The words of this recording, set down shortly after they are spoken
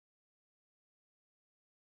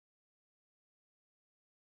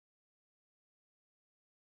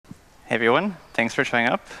Hey everyone, thanks for showing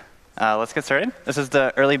up. Let's get started. This is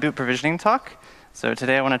the early boot provisioning talk. So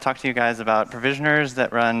today I want to talk to you guys about provisioners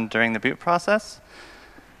that run during the boot process.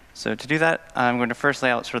 So to do that, I'm going to first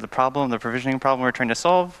lay out sort of the provisioning problem we're trying to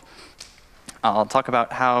solve. I'll talk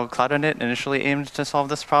about how cloud-init initially aimed to solve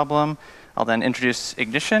this problem. I'll then introduce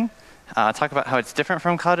Ignition, talk about how it's different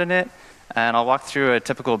from cloud-init, and I'll walk through a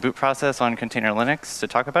typical boot process on container Linux to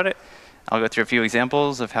talk about it. I'll go through a few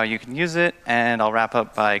examples of how you can use it, and I'll wrap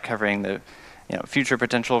up by covering the future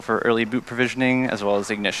potential for early boot provisioning as well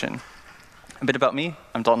as Ignition. A bit about me,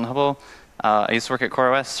 I'm Dalton Hubble. I used to work at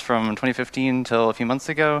CoreOS from 2015 till a few months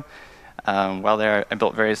ago. While there, I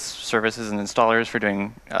built various services and installers for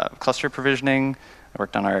doing cluster provisioning. I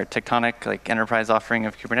worked on our Tectonic enterprise offering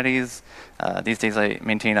of Kubernetes. These days I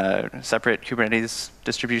maintain a separate Kubernetes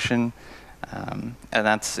distribution. And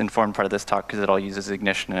that's informed part of this talk because it all uses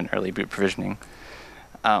Ignition and early boot provisioning.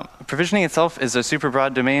 Provisioning itself is a super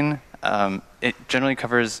broad domain. It generally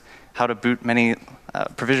covers how to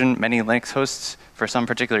provision many Linux hosts for some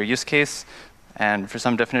particular use case and for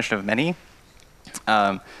some definition of many.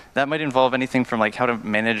 That might involve anything from how to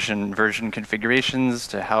manage and version configurations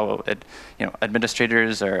to how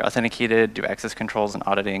administrators are authenticated, do access controls and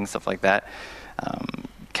auditing, stuff like that.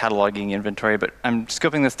 Cataloging inventory, but I'm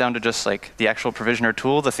scoping this down to just the actual provisioner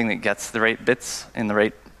tool, the thing that gets the right bits in the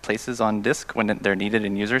right places on disk when they're needed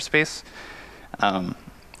in user space. Among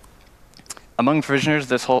provisioners,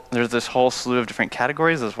 there's this whole slew of different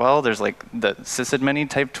categories as well. There's the sysadmin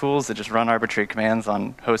type tools that just run arbitrary commands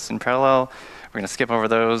on hosts in parallel. We're going to skip over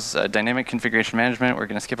those. Dynamic configuration management, we're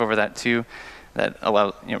going to skip over that too. That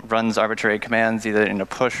runs arbitrary commands either in a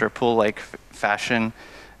push or pull-like fashion.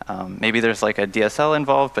 Maybe there's a DSL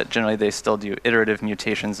involved, but generally they still do iterative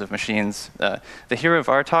mutations of machines. The hero of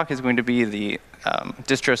our talk is going to be the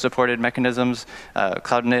distro-supported mechanisms,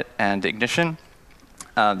 cloud-init and Ignition.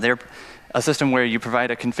 They're a system where you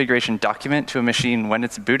provide a configuration document to a machine when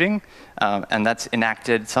it's booting, and that's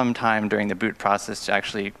enacted sometime during the boot process to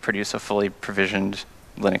actually produce a fully provisioned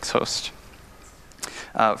Linux host.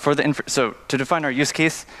 So to define our use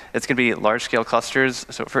case, it's going to be large-scale clusters.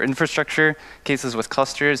 So for infrastructure cases with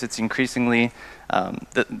clusters, it's increasingly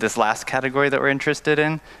this last category that we're interested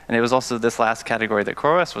in. And it was also this last category that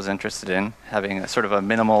CoreOS was interested in, having a sort of a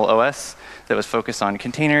minimal OS that was focused on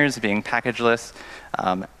containers, being packageless.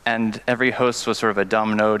 And every host was sort of a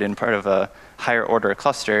dumb node in part of a higher order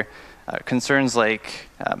cluster. Concerns like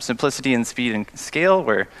simplicity and speed and scale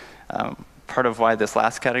were part of why this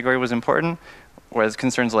last category was important. Whereas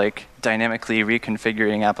concerns like dynamically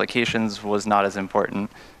reconfiguring applications was not as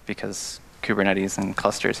important because Kubernetes and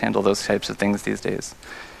clusters handle those types of things these days.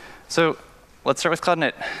 So let's start with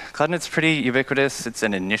cloud-init. Cloud-init's pretty ubiquitous. It's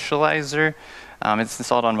an initializer. It's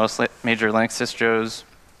installed on most major Linux distros.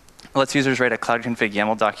 It lets users write a cloud config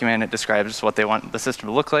YAML document. It describes what they want the system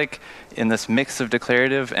to look like in this mix of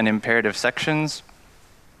declarative and imperative sections.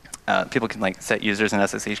 People can set users and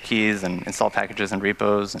SSH keys and install packages and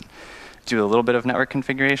repos and do a little bit of network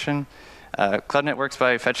configuration. cloud-init works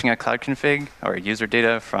by fetching a cloud config or user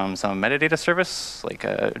data from some metadata service, like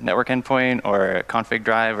a network endpoint or a config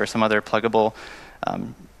drive or some other pluggable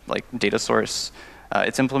data source.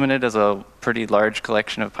 It's implemented as a pretty large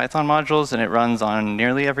collection of Python modules, and it runs on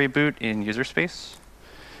nearly every boot in user space.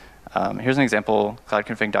 Here's an example cloud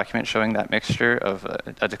config document showing that mixture of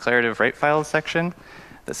a declarative write files section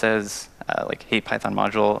that says, hey, Python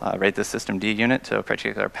module, write this systemd unit to a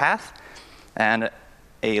particular path, and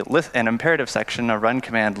an imperative section, a run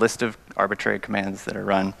command, list of arbitrary commands that are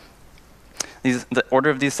run. The order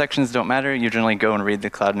of these sections don't matter. You generally go and read the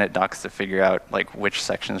cloud-init docs to figure out which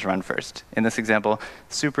sections run first. In this example,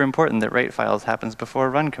 it's super important that write files happens before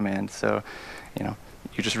run command, so you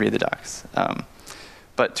just read the docs.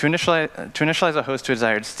 But to initialize a host to a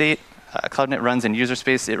desired state, cloud-init runs in user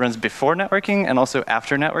space. It runs before networking and also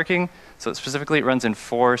after networking. So specifically, it runs in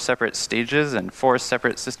 4 separate stages and 4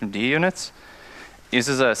 separate systemd units. It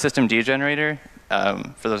uses a systemd generator.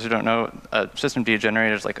 For those who don't know, a systemd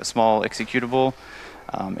generator is like a small executable.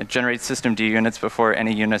 It generates systemd units before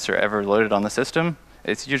any units are ever loaded on the system.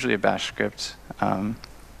 It's usually a bash script.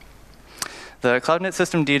 The cloud-init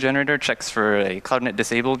systemd generator checks for a cloud-init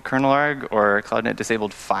disabled kernel arg or a cloud-init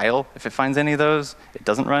disabled file. If it finds any of those, it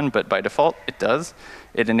doesn't run, but by default, it does.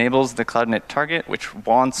 It enables the cloud-init target, which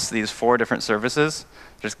wants these 4 different services.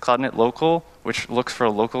 There's cloud-init local, which looks for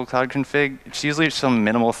a local cloud config. It's usually some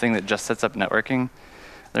minimal thing that just sets up networking.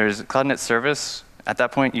 There's cloud-init service. At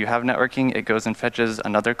that point, you have networking. It goes and fetches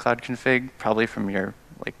another cloud config, probably from your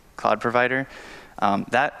cloud provider.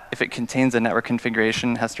 That, if it contains a network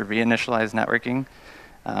configuration, has to reinitialize networking.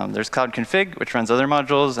 There's cloud config, which runs other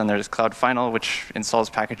modules, and there's cloud final, which installs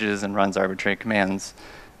packages and runs arbitrary commands,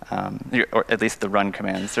 or at least the run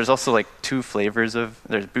commands. There's also like two flavors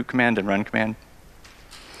there's boot command and run command.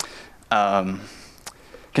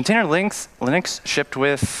 Container Linux shipped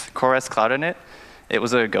with CoreOS cloud-init. It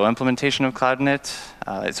was a Go implementation of cloud-init.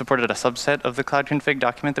 It supported a subset of the cloud config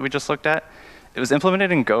document that we just looked at. It was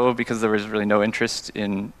implemented in Go because there was really no interest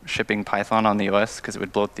in shipping Python on the OS because it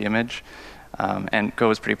would bloat the image. And Go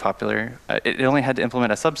was pretty popular. It only had to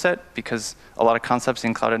implement a subset because a lot of concepts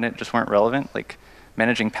in cloud-init just weren't relevant. Like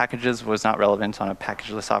managing packages was not relevant on a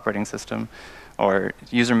packageless operating system, or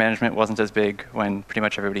user management wasn't as big when pretty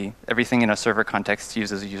much everything in a server context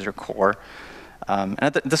uses a user core. And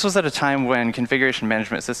this was at a time when configuration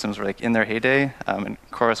management systems were like in their heyday, and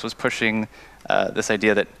CoreOS was pushing this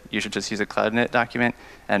idea that you should just use a cloud-init document.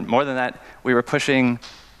 And more than that, we were pushing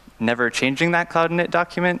never changing that cloud-init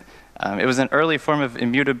document. It was an early form of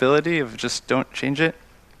immutability, of just don't change it.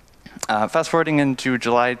 Fast forwarding into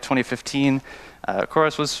July 2015,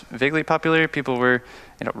 CoreOS was vaguely popular. People were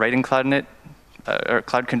writing cloud-init or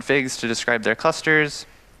cloud configs to describe their clusters.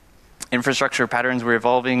 Infrastructure patterns were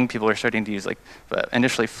evolving. People were starting to use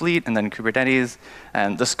initially Fleet and then Kubernetes.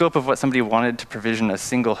 And the scope of what somebody wanted to provision a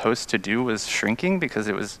single host to do was shrinking because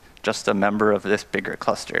it was just a member of this bigger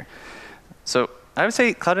cluster. So I would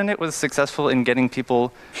say cloud-init was successful in getting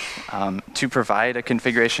people to provide a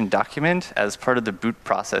configuration document as part of the boot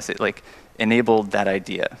process. It enabled that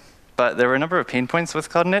idea. But there were a number of pain points with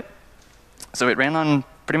cloud-init. So it ran on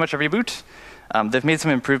pretty much every boot. They've made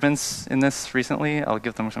some improvements in this recently. I'll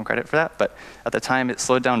give them some credit for that. But at the time, it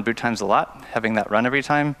slowed down boot times a lot, having that run every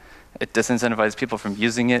time. It disincentivized people from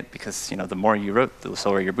using it because the more you wrote, the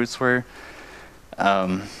slower your boots were.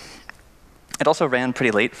 It also ran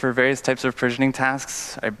pretty late for various types of provisioning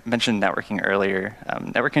tasks. I mentioned networking earlier.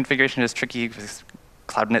 Network configuration is tricky because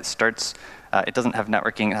cloud-init starts. It doesn't have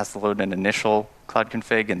networking. It has to load an initial cloud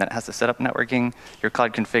config, and then it has to set up networking. Your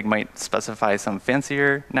cloud config might specify some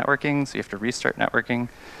fancier networking, so you have to restart networking.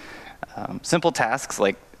 Simple tasks,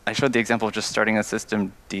 like I showed the example of just starting a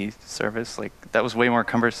system D service. That was way more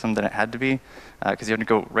cumbersome than it had to be, because you had to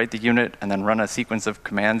go write the unit and then run a sequence of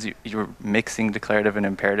commands. You were mixing declarative and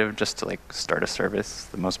imperative just to start a service,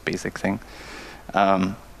 the most basic thing.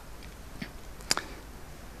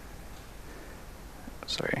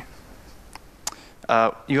 Sorry.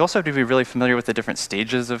 You also have to be really familiar with the different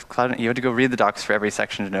stages of cloud. You have to go read the docs for every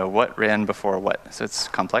section to know what ran before what. So it's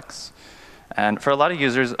complex. And for a lot of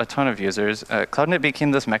users, a ton of users, cloud-init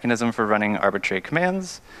became this mechanism for running arbitrary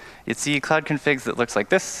commands. You'd see cloud configs that looks like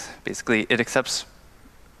this. Basically, it accepts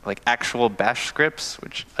actual bash scripts,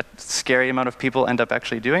 which a scary amount of people end up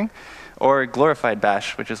actually doing, or glorified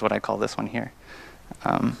bash, which is what I call this one here.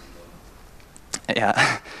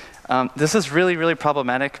 This is really, really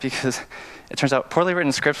problematic because it turns out poorly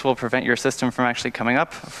written scripts will prevent your system from actually coming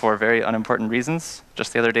up for very unimportant reasons.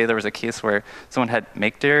 Just the other day, there was a case where someone had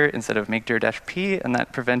makedir instead of makedir-p, and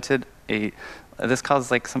that prevented this caused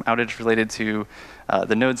some outage related to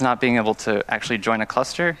the nodes not being able to actually join a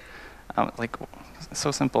cluster.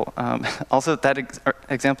 So simple. Also, that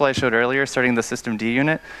example I showed earlier, starting the system D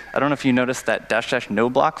unit, I don't know if you noticed that -- no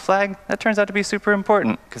block flag. That turns out to be super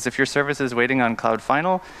important, because if your service is waiting on Cloud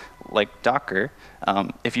Final, like Docker,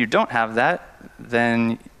 if you don't have that,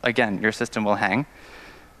 then again, your system will hang.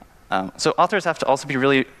 So authors have to also be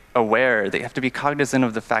really aware. They have to be cognizant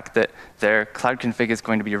of the fact that their cloud config is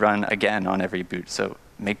going to be run again on every boot. So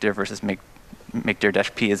makedir versus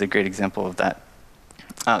makedir-p is a great example of that.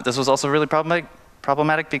 This was also really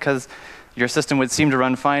problematic because your system would seem to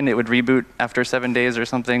run fine. It would reboot after 7 days or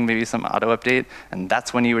something, maybe some auto update, and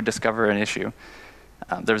that's when you would discover an issue.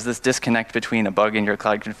 There was this disconnect between a bug in your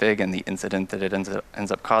cloud config and the incident that it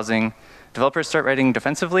ends up causing. Developers start writing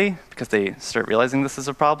defensively because they start realizing this is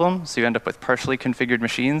a problem, so you end up with partially configured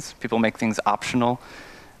machines. People make things optional.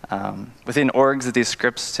 Within orgs, these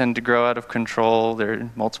scripts tend to grow out of control. There are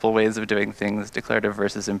multiple ways of doing things, declarative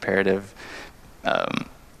versus imperative.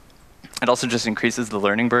 It also just increases the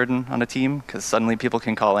learning burden on a team, because suddenly people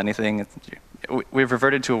can call anything. We've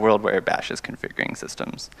reverted to a world where Bash is configuring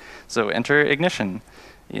systems. So enter Ignition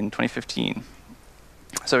in 2015.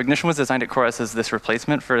 So Ignition was designed at CoreOS as this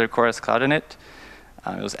replacement for CoreOS cloud-init.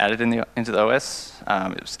 It was added into the OS.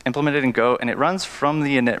 It was implemented in Go, and it runs from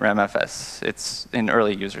the init ramfs. It's in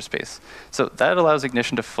early user space. So that allows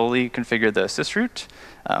Ignition to fully configure the sysroot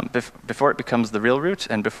before it becomes the real root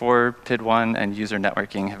and before PID1 and user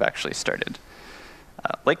networking have actually started.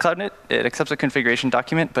 Like cloud-init, it accepts a configuration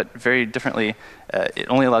document, but very differently, it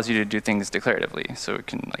only allows you to do things declaratively. So it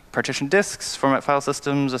can like partition disks, format file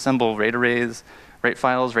systems, assemble RAID arrays, write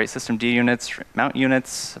files, write systemd units, mount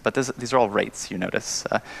units, but these are all writes, you notice.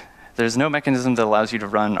 There's no mechanism that allows you to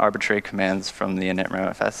run arbitrary commands from the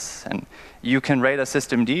initramfs. And you can write a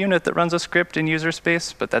systemd unit that runs a script in user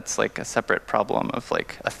space, but that's like a separate problem of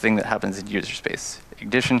like a thing that happens in user space.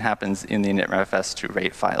 Ignition happens in the initramfs to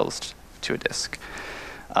write files to a disk.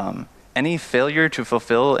 Any failure to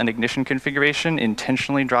fulfill an ignition configuration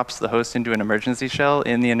intentionally drops the host into an emergency shell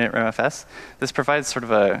in the initramfs. This provides sort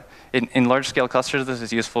of a, in large-scale clusters, this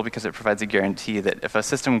is useful because it provides a guarantee that if a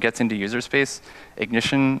system gets into user space,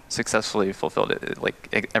 Ignition successfully fulfilled it,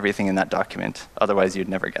 like everything in that document. Otherwise, you'd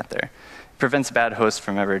never get there. It prevents bad hosts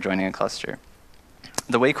from ever joining a cluster.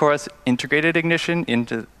 The way CoreOS integrated Ignition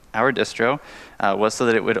into our distro was so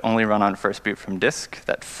that it would only run on first boot from disk.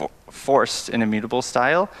 That forced an immutable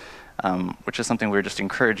style, which is something we were just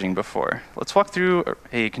encouraging before. Let's walk through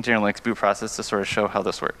a container Linux boot process to sort of show how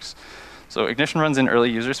this works. So Ignition runs in early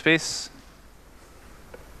user space.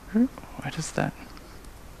 Why does that?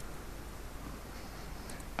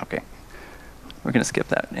 OK. We're going to skip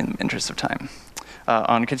that in the interest of time.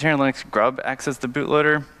 On container Linux, grub acts as the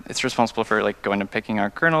bootloader. It's responsible for like going and picking our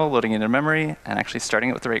kernel, loading it into memory, and actually starting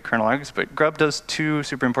it with the right kernel args. But grub does two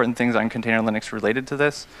super important things on container Linux related to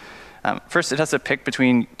this. First, it has to pick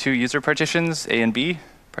between two user partitions, A and B,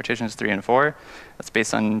 partitions 3 and 4. That's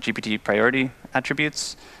based on GPT priority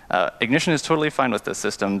attributes. Ignition is totally fine with this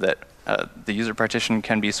system that the user partition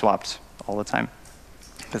can be swapped all the time,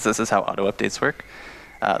 because this is how auto updates work.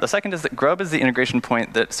 The second is that grub is the integration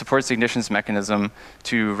point that supports Ignition's mechanism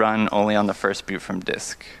to run only on the first boot from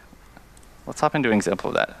disk. Let's hop into an example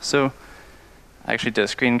of that. So I actually did a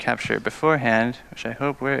screen capture beforehand, which I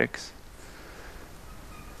hope works.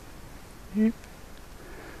 It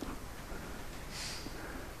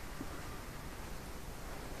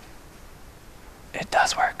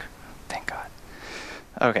does work, thank God.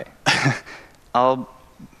 OK, I'll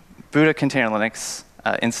boot a container Linux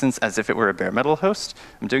instance as if it were a bare metal host.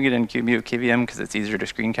 I'm doing it in QEMU KVM because it's easier to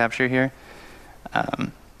screen capture here.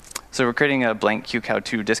 So we're creating a blank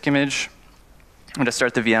QCOW2 disk image. I'm going to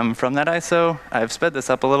start the VM from that ISO. I've sped this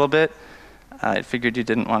up a little bit. I figured you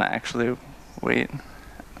didn't want to actually wait.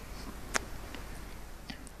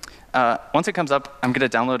 Once it comes up, I'm going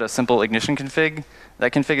to download a simple Ignition config.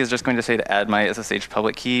 That config is just going to say to add my SSH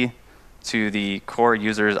public key to the core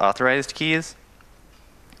user's authorized keys.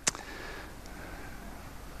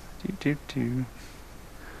 We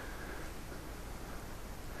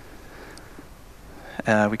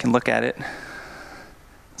can look at it.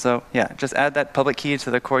 So yeah, just add that public key to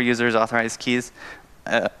the core user's authorized keys.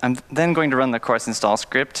 I'm then going to run the CoreOS install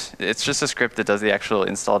script. It's just a script that does the actual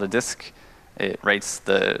install to disk. It writes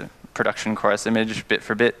the production CoreOS image bit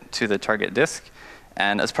for bit to the target disk.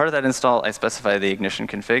 And as part of that install, I specify the Ignition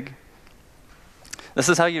config. This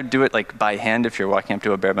is how you do it like by hand if you're walking up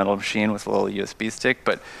to a bare metal machine with a little USB stick.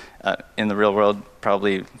 But in the real world,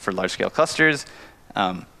 probably for large-scale clusters,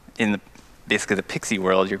 in basically the Pixie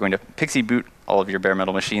world, you're going to Pixie boot all of your bare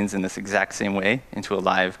metal machines in this exact same way into a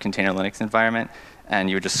live container Linux environment. And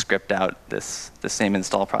you would just script out the same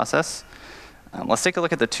install process. Let's take a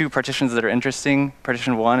look at the two partitions that are interesting,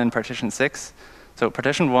 partition 1 and partition 6. So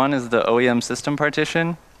partition 1 is the OEM system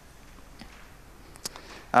partition.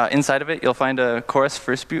 Inside of it, you'll find a CoreOS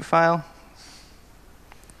first boot file.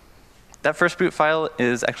 That first boot file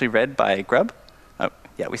is actually read by grub.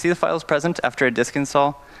 Yeah, we see the file is present after a disk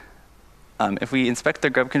install. If we inspect the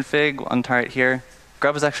grub config, we'll untar it here.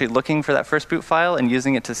 Grub is actually looking for that first boot file and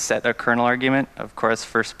using it to set a kernel argument of CoreOS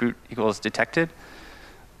first boot equals detected.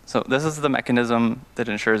 So this is the mechanism that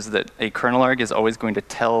ensures that a kernel arg is always going to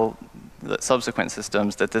tell the subsequent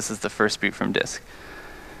systems that this is the first boot from disk.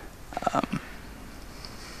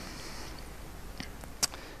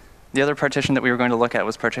 The other partition that we were going to look at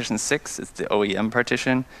was partition 6. It's the OEM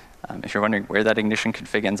partition. If you're wondering where that Ignition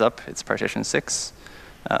config ends up, it's partition 6.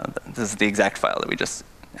 This is the exact file that we just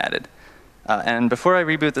added. And before I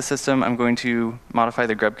reboot the system, I'm going to modify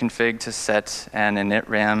the grub config to set an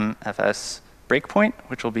initramfs breakpoint,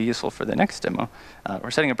 which will be useful for the next demo.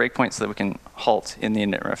 We're setting a breakpoint so that we can halt in the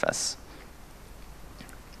initramfs.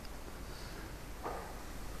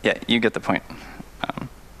 Yeah, you get the point.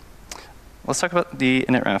 Let's talk about the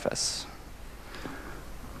initramfs.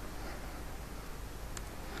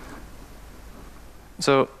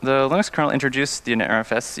 So the Linux kernel introduced the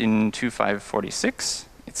initramfs in 2.5.46.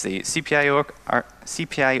 It's a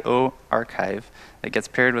CPIO archive that gets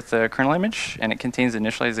paired with the kernel image, and it contains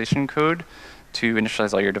initialization code to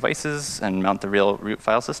initialize all your devices and mount the real root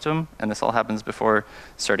file system, and this all happens before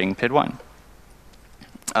starting PID 1.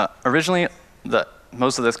 Originally,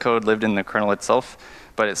 most of this code lived in the kernel itself,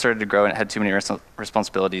 but it started to grow and it had too many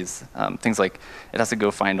responsibilities. Things like it has to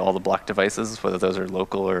go find all the block devices, whether those are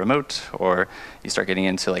local or remote, or you start getting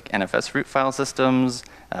into like NFS root file systems,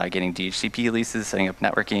 getting DHCP leases, setting up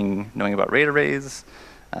networking, knowing about RAID arrays,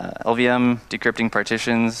 LVM, decrypting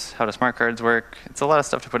partitions, how do smart cards work. It's a lot of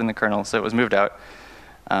stuff to put in the kernel, so it was moved out.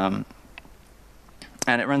 And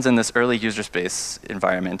it runs in this early user space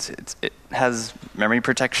environment. It has memory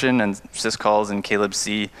protection and syscalls and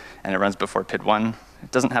klibc, and it runs before PID 1. It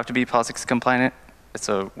doesn't have to be POSIX compliant. It's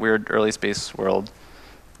a weird early space world.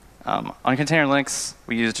 On container Linux,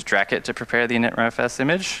 we used Dracket to prepare the init-rfs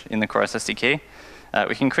image in the CoreOS SDK.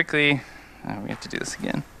 We can quickly, we have to do this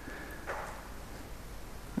again.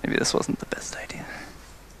 Maybe this wasn't the best idea.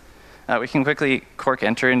 We can quickly cork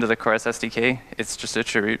enter into the CoreOS SDK. It's just a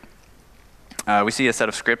chroot. We see a set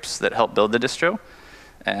of scripts that help build the distro.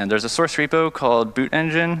 And there's a source repo called boot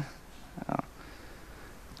engine.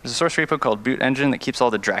 There's a source repo called boot engine that keeps all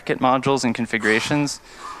the Dracket modules and configurations.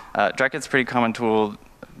 Dracket's a pretty common tool.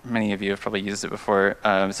 Many of you have probably used it before.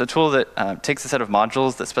 It's a tool that takes a set of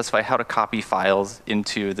modules that specify how to copy files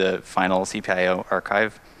into the final CPIO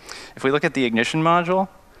archive. If we look at the Ignition module,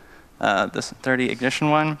 this 30 Ignition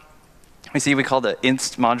one, we see we call the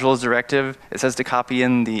inst modules directive. It says to copy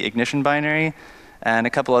in the Ignition binary, and a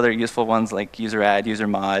couple other useful ones like user add, user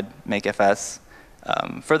mod, makefs.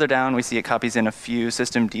 Further down, we see it copies in a few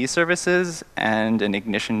systemd services and an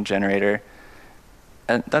Ignition generator.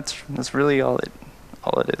 And that's really all it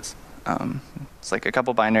is. It's like a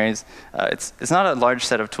couple binaries. It's not a large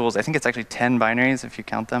set of tools. I think it's actually 10 binaries if you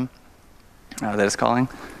count them that it's calling.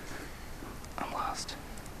 I'm lost.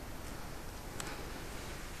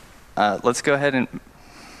 Let's go ahead and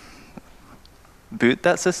boot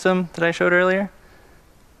that system that I showed earlier.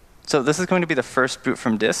 So this is going to be the first boot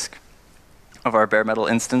from disk of our bare metal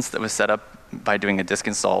instance that was set up by doing a disk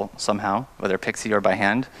install somehow, whether Pixie or by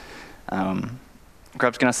hand.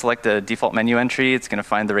 Grub's going to select the default menu entry. It's going to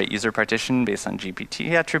find the right user partition based on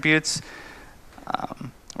GPT attributes.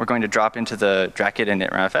 We're going to drop into the Dracket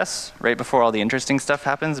init-rfs right before all the interesting stuff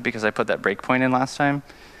happens because I put that breakpoint in last time.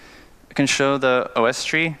 I can show the OS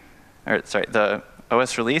tree, or sorry, the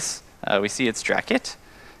OS release. We see it's Dracket.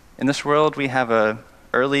 In this world, we have a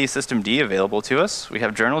early systemd available to us. We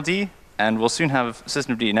have journald, and we'll soon have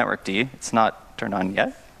systemd networkd. It's not turned on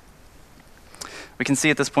yet. We can see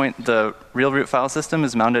at this point the real root file system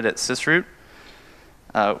is mounted at sysroot.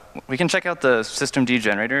 We can check out the systemd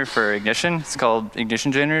generator for Ignition. It's called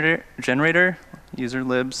Ignition generator, user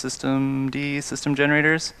lib systemd system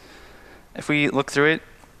generators. If we look through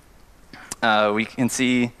it, we can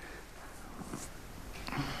see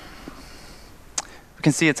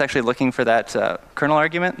it's actually looking for that kernel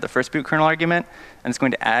argument, the first boot kernel argument, and it's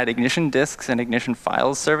going to add Ignition disks and Ignition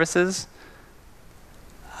files services,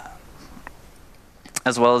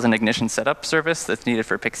 as well as an Ignition setup service that's needed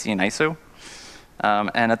for Pixie and ISO.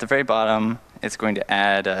 And at the very bottom, it's going to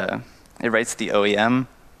add, it writes the OEM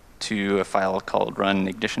to a file called run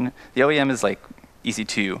Ignition. The OEM is like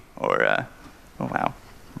EC2 or, oh wow.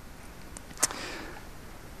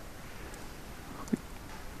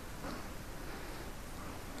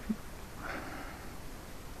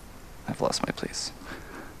 I've lost my place.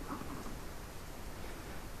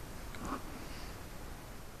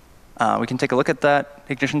 We can take a look at that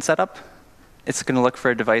Ignition setup. It's going to look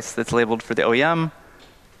for a device that's labeled for the OEM.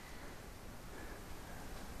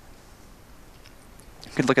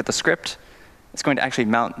 You could look at the script. It's going to actually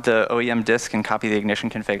mount the OEM disk and copy the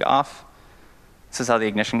Ignition config off. This is how the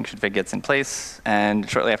Ignition config gets in place. And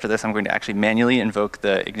shortly after this, I'm going to actually manually invoke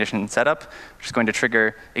the Ignition setup, which is going to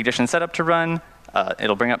trigger Ignition setup to run.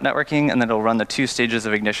 It'll bring up networking, and then it'll run the 2 stages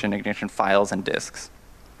of Ignition, Ignition files and disks.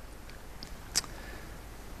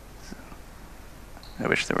 I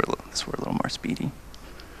wish this were a little more speedy.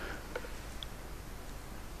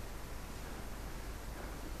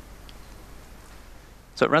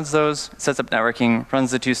 So it runs those, sets up networking, runs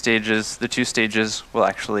the 2 stages. The 2 stages will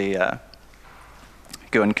actually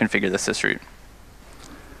go and configure the sysroot.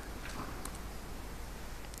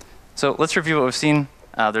 So let's review what we've seen.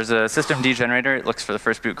 There's a systemd generator. It looks for the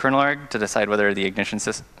first boot kernel arg to decide whether the Ignition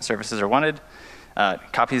services are wanted.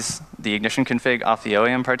 Copies the Ignition config off the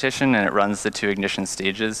OEM partition, and it runs the 2 Ignition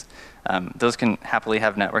stages. Those can happily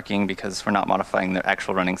have networking because we're not modifying the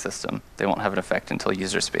actual running system. They won't have an effect until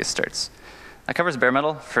user space starts. That covers bare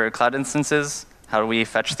metal. For cloud instances, how do we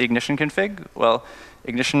fetch the Ignition config? Well,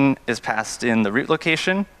 Ignition is passed in the root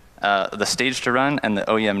location, the stage to run, and the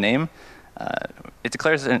OEM name. It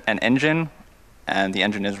declares an engine and the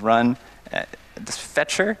engine is run. This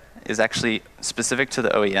fetcher is actually specific to the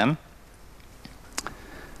OEM.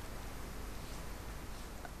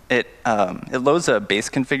 It loads a base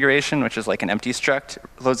configuration, which is like an empty struct.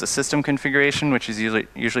 It loads a system configuration, which is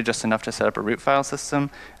usually just enough to set up a root file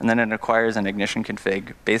system. And then it acquires an ignition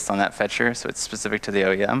config based on that fetcher, so it's specific to the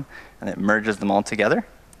OEM, and it merges them all together.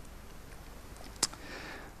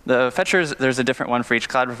 The fetchers, there's a different one for each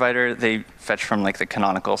cloud provider. They fetch from like the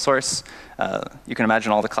canonical source. You can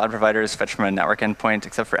imagine all the cloud providers fetch from a network endpoint,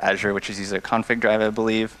 except for Azure, which is using a config drive, I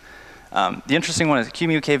believe. The interesting one is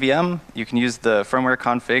QEMU KVM. You can use the firmware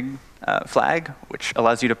config flag, which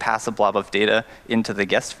allows you to pass a blob of data into the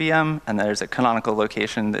guest VM, and there's a canonical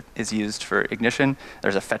location that is used for Ignition.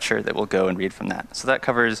 There's a fetcher that will go and read from that. So that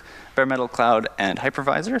covers bare metal cloud and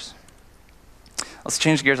hypervisors. Let's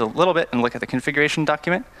change gears a little bit and look at the configuration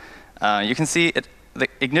document. You can see the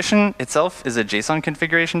Ignition itself is a JSON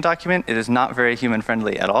configuration document. It is not very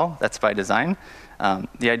human-friendly at all. That's by design.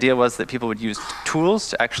 The idea was that people would use tools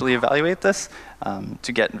to actually evaluate this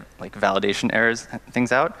to get like validation errors and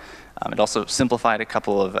things out. It also simplified a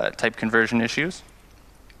couple of type conversion issues.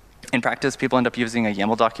 In practice, people end up using a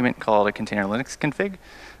YAML document called a container Linux config.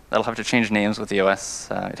 That'll have to change names with the OS.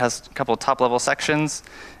 It has a couple of top-level sections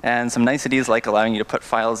and some niceties like allowing you to put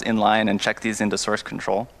files inline and check these into source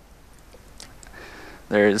control.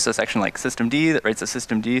 There's a section like systemd that writes a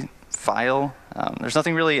systemd file. There's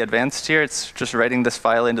nothing really advanced here. It's just writing this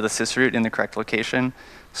file into the sysroot in the correct location.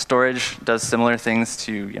 Storage does similar things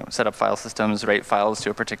to set up file systems, write files to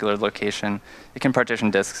a particular location. It can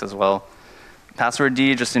partition disks as well. Password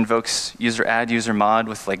D just invokes user add user mod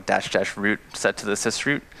with like -- root set to the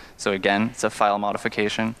sysroot. So again, it's a file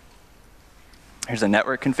modification. Here's a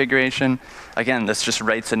network configuration. Again, this just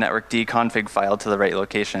writes a network D config file to the right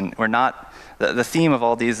location. The theme of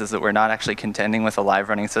all these is that we're not actually contending with a live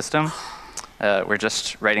running system. We're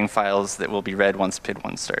just writing files that will be read once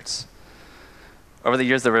PID1 starts. Over the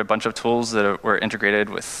years, there were a bunch of tools that were integrated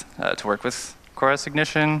with to work with CoreOS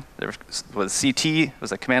Ignition. There was CT,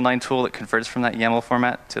 was a command line tool that converts from that YAML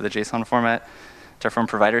format to the JSON format. Terraform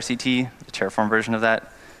Provider CT, the Terraform version of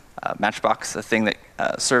that. Matchbox, a thing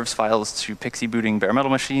that serves files to PXE booting bare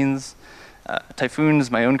metal machines. Typhoon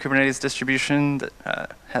is my own Kubernetes distribution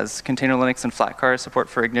that has container Linux and Flatcar support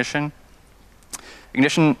for Ignition.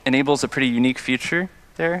 Ignition enables a pretty unique feature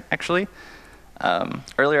there, actually.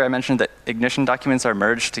 Earlier I mentioned that Ignition documents are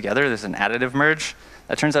merged together. There's an additive merge.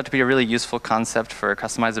 That turns out to be a really useful concept for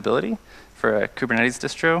customizability for a Kubernetes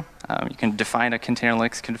distro. You can define a container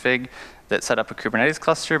Linux config that set up a Kubernetes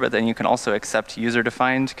cluster, but then you can also accept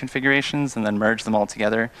user-defined configurations and then merge them all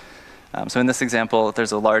together. So in this example,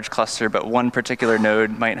 there's a large cluster, but one particular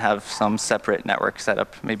node might have some separate network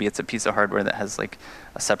setup. Maybe it's a piece of hardware that has like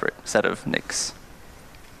a separate set of NICs.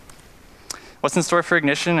 What's in store for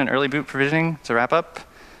Ignition and early boot provisioning to wrap up?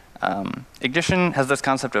 Ignition has this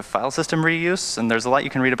concept of file system reuse, and there's a lot you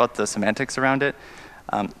can read about the semantics around it.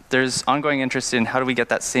 There's ongoing interest in how do we get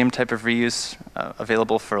that same type of reuse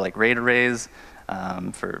available for like RAID arrays,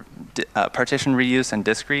 for partition reuse and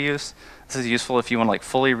disk reuse. This is useful if you want to like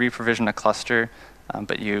fully reprovision a cluster,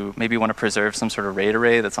 but you maybe want to preserve some sort of RAID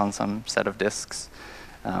array that's on some set of disks.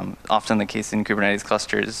 Often the case in Kubernetes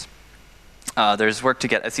clusters. There's work to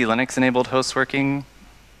get SE Linux enabled hosts working.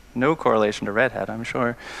 No correlation to Red Hat, I'm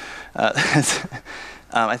sure.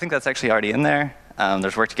 I think that's actually already in there.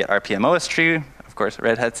 There's work to get RPM OS tree. Of course,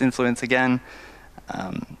 Red Hat's influence again.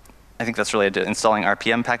 I think that's related to installing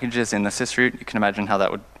RPM packages in the sysroot. You can imagine how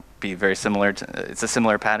that would be very similar to, it's a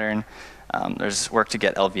similar pattern. There's work to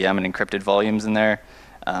get LVM and encrypted volumes in there.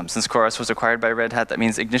 Since CoreOS was acquired by Red Hat, that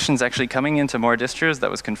means Ignition's actually coming into more distros.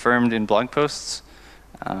 That was confirmed in blog posts.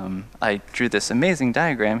 I drew this amazing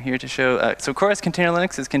diagram here to show, so CoreOS Container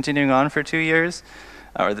Linux is continuing on for 2 years.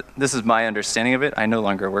 This is my understanding of it. I no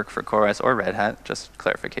longer work for CoreOS or Red Hat, just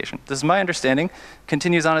clarification. This is my understanding.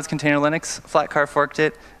 Continues on as Container Linux. Flatcar forked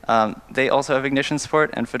it. They also have Ignition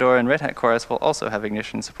support, and Fedora and Red Hat CoreOS will also have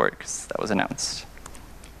Ignition support because that was announced.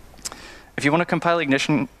 If you want to compile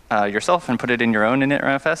Ignition yourself and put it in your own init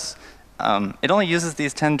RFS, it only uses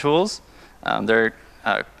these 10 tools. They're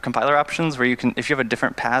compiler options where you can, if you have a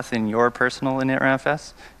different path in your personal init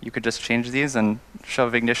RFS, you could just change these and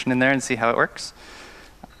shove Ignition in there and see how it works.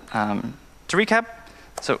 To recap,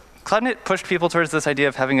 so cloud-init pushed people towards this idea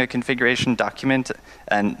of having a configuration document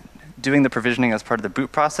and doing the provisioning as part of the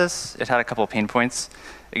boot process. It had a couple of pain points.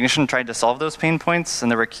 Ignition tried to solve those pain points, and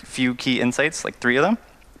there were a few key insights, like 3 of them.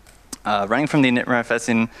 Running from the init RFS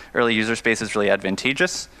in early user space is really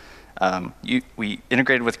advantageous. We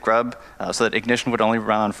integrated with Grub so that Ignition would only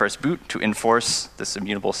run on first boot to enforce this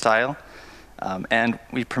immutable style. And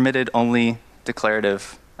we permitted only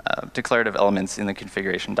declarative elements in the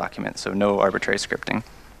configuration document, so no arbitrary scripting.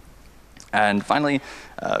 And finally,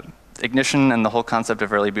 Ignition and the whole concept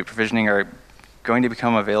of early boot provisioning are going to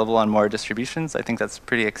become available on more distributions. I think that's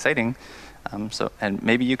pretty exciting. And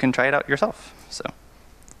maybe you can try it out yourself. So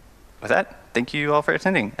with that, thank you all for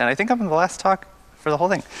attending. And I think I'm the last talk for the whole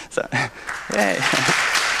thing. So, yay.